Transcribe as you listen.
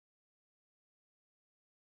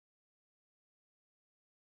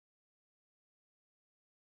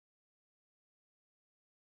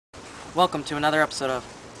Welcome to another episode of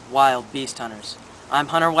Wild Beast Hunters. I'm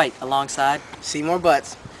Hunter White alongside Seymore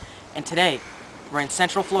Butts. And today we're in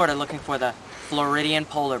Central Florida looking for the Floridian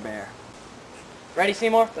Polar Bear. Ready,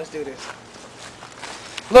 Seymour? Let's do this.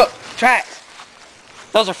 Look, tracks.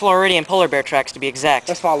 Those are Floridian Polar Bear tracks to be exact.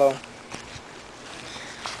 Let's follow. It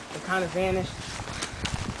kind of vanished.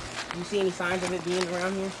 Do you see any signs of it being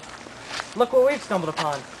around here? Look what we've stumbled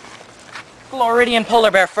upon. Floridian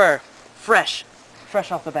Polar Bear fur. Fresh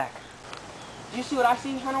off the back. Do you see what I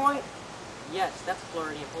see, Hunter White? Yes, that's a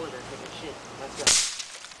Floridian Polar Bear taking shit. Let's go.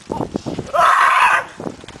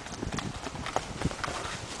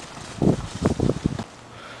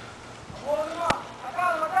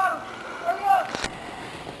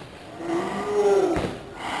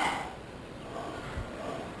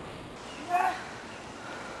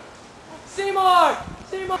 Seymour!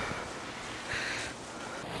 Seymour!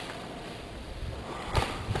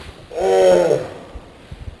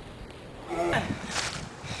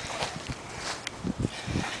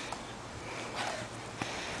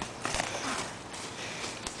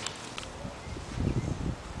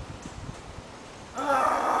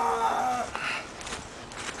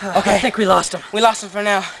 Okay. I think we lost him. We lost him for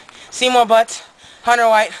now. Seymore Butts, Hunter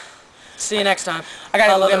White. See you next time. I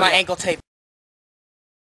gotta go get Hallelujah. my ankle tape.